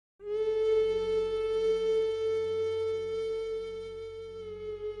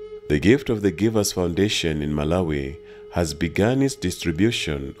The Gift of the Givers Foundation in Malawi has begun its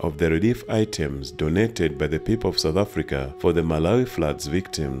distribution of the relief items donated by the people of South Africa for the Malawi Flood's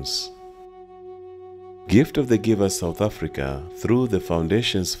victims. Gift of the Givers South Africa, through the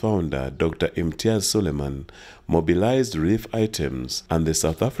foundation's founder Dr. Imtiaz Suleiman, mobilized relief items, and the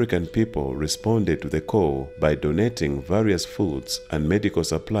South African people responded to the call by donating various foods and medical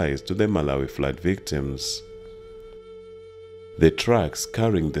supplies to the Malawi flood victims. The trucks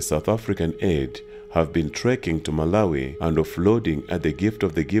carrying the South African aid have been trekking to Malawi and offloading at the Gift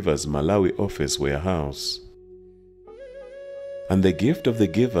of the Givers Malawi office warehouse. And the Gift of the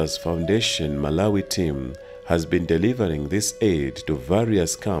Givers Foundation Malawi team has been delivering this aid to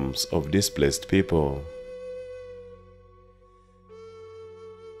various camps of displaced people.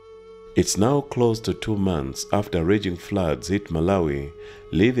 It's now close to 2 months after raging floods hit Malawi,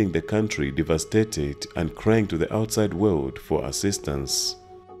 leaving the country devastated and crying to the outside world for assistance.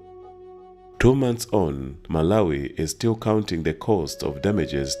 2 months on, Malawi is still counting the cost of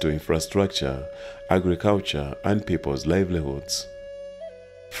damages to infrastructure, agriculture, and people's livelihoods.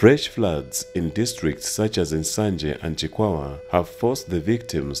 Fresh floods in districts such as Nsanje and Chikwawa have forced the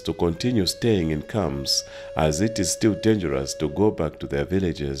victims to continue staying in camps, as it is still dangerous to go back to their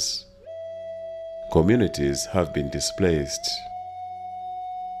villages. Communities have been displaced.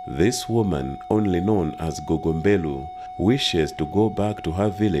 This woman, only known as Gogombelu, wishes to go back to her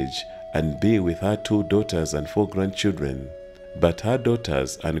village and be with her 2 daughters and 4 grandchildren. But her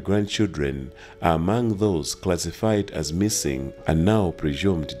daughters and grandchildren are among those classified as missing and now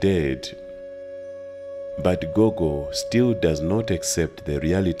presumed dead. But Gogo still does not accept the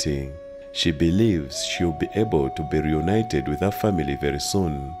reality. She believes she'll be able to be reunited with her family very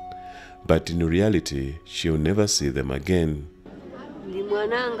soon. But in reality, she'll never see them again.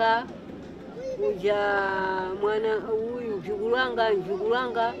 Mwananga kuja mwana huyu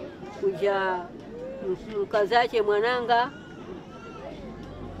njugulanga kuja mkazache mwananga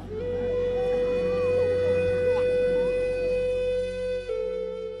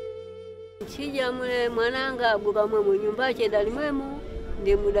chija mwe mwananga bukamwe mu nyumbache dali mwemu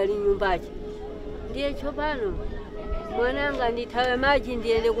ndi mudali nyumbache ndiye chopano mwananga ndithawe maji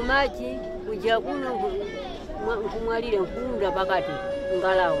ndiende kumaji kuja kuno kumwalire nkunda pakati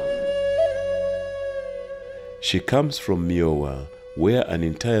ngalawa. She comes from Miowa, where an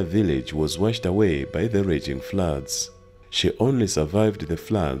entire village was washed away by the raging floods. She only survived the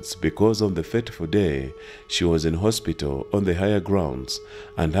floods because on the fateful day, she was in hospital on the higher grounds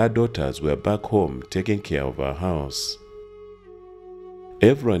and her daughters were back home taking care of her house.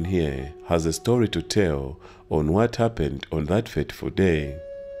 Everyone here has a story to tell on what happened on that fateful day.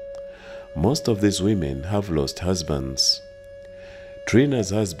 Most of these women have lost husbands. Trina's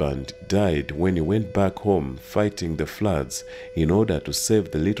husband died when he went back home fighting the floods in order to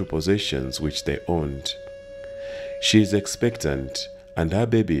save the little possessions which they owned. She is expectant and her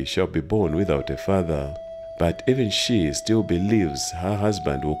baby shall be born without a father, but even she still believes her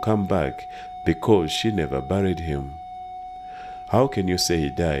husband will come back because she never buried him. How can you say he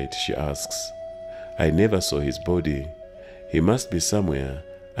died? She asks. I never saw his body. He must be somewhere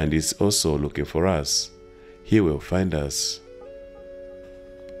and is also looking for us. He will find us.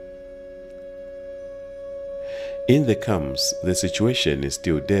 In the camps, the situation is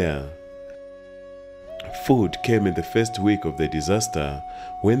still there. Food came in the first week of the disaster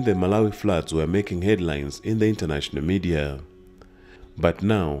when the Malawi floods were making headlines in the international media. But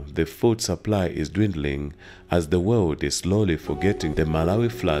now the food supply is dwindling as the world is slowly forgetting the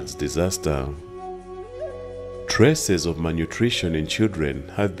Malawi floods disaster. Traces of malnutrition in children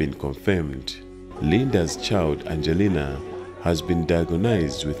have been confirmed. Linda's child, Angelina, has been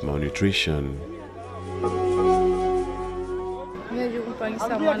diagnosed with malnutrition.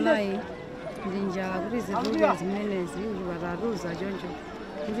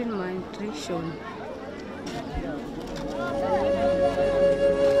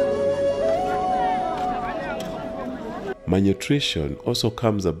 Malnutrition also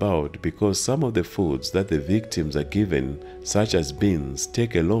comes about because some of the foods that the victims are given, such as beans,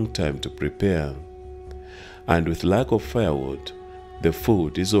 take a long time to prepare. And with lack of firewood, the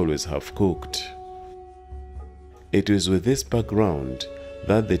food is always half-cooked. It is with this background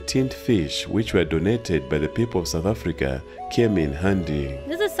that the tinned fish which were donated by the people of South Africa came in handy.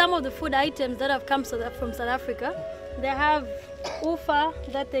 This is some of the food items that have come from South Africa. They have ufa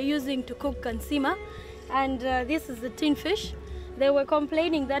that they're using to cook kansima, and this is the tinned fish. They were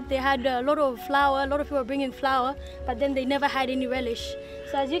complaining that they had a lot of flour, a lot of people were bringing flour, but then they never had any relish.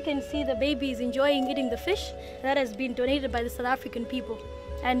 So as you can see, the baby is enjoying eating the fish that has been donated by the South African people.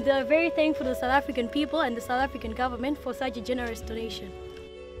 And they're very thankful to the South African people and the South African government for such a generous donation.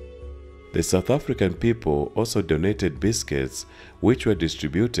 The South African people also donated biscuits, which were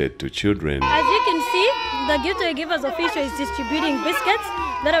distributed to children. As you can see, the Gift of Givers official is distributing biscuits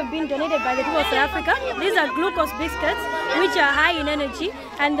that have been donated by the people of South Africa. These are glucose biscuits, which are high in energy,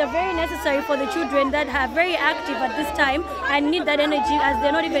 and they're very necessary for the children that are very active at this time and need that energy as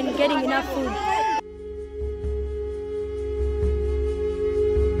they're not even getting enough food.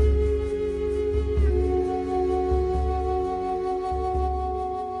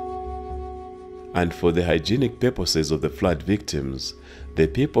 And for the hygienic purposes of the flood victims, the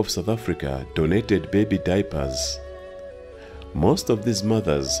people of South Africa donated baby diapers. Most of these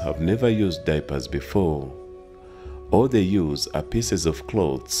mothers have never used diapers before. All they use are pieces of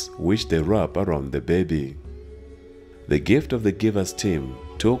clothes which they wrap around the baby. The Gift of the Givers team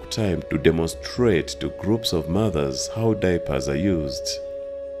took time to demonstrate to groups of mothers how diapers are used.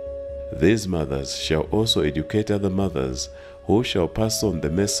 These mothers shall also educate other mothers who shall pass on the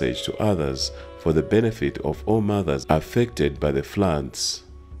message to others for the benefit of all mothers affected by the floods.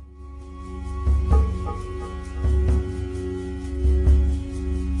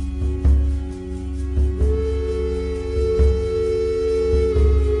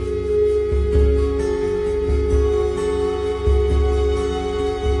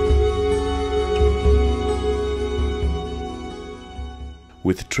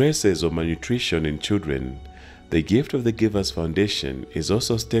 With traces of malnutrition in children, the Gift of the Givers Foundation is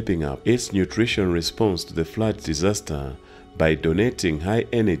also stepping up its nutrition response to the flood disaster by donating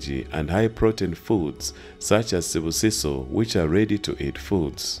high-energy and high-protein foods such as sibusiso, which are ready-to-eat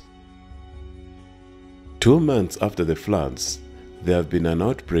foods. 2 months after the floods, there have been an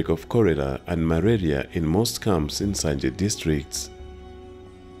outbreak of cholera and malaria in most camps in Sanje districts.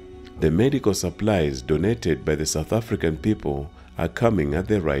 The medical supplies donated by the South African people are coming at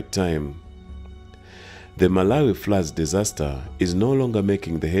the right time. The Malawi Flood disaster is no longer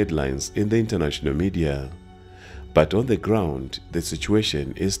making the headlines in the international media, but on the ground, the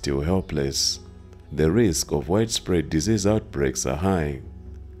situation is still helpless. The risk of widespread disease outbreaks are high.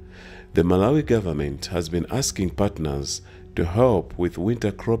 The Malawi government has been asking partners to help with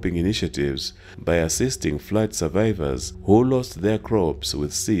winter cropping initiatives by assisting flood survivors who lost their crops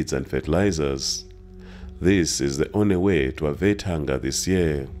with seeds and fertilizers. This is the only way to avert hunger this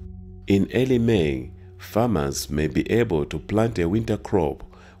year. In early May, farmers may be able to plant a winter crop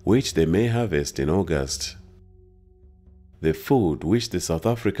which they may harvest in August. The food which the South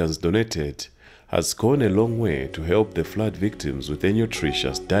Africans donated has gone a long way to help the flood victims with a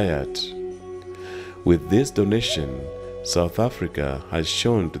nutritious diet. With this donation, South Africa has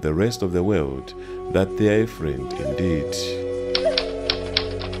shown to the rest of the world that they are a friend indeed.